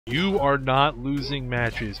You are not losing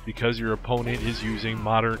matches because your opponent is using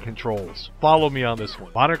modern controls. Follow me on this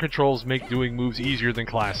one. Modern controls make doing moves easier than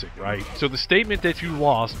classic, right? So the statement that you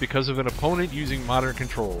lost because of an opponent using modern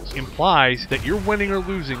controls implies that your winning or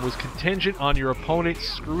losing was contingent on your opponent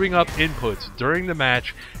screwing up inputs during the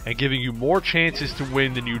match and giving you more chances to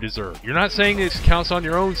win than you deserve. You're not saying this counts on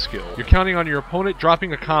your own skill. You're counting on your opponent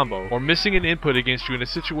dropping a combo or missing an input against you in a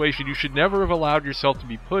situation you should never have allowed yourself to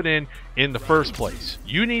be put in the first place.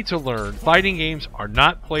 You need to learn fighting games are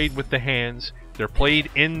not played with the hands, they're played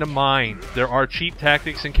in the mind. There are cheap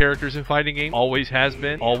tactics and characters in fighting games, always has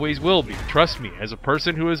been, always will be. Trust me, as a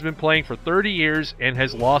person who has been playing for 30 years and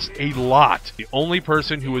has lost a lot, the only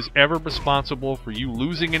person who is ever responsible for you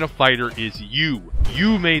losing in a fighter is you.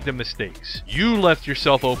 You made the mistakes. You left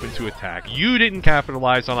yourself open to attack. You didn't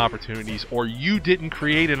capitalize on opportunities, or you didn't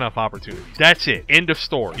create enough opportunities. That's it. End of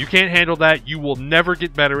story. You can't handle that. You will never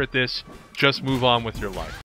get better at this. Just move on with your life.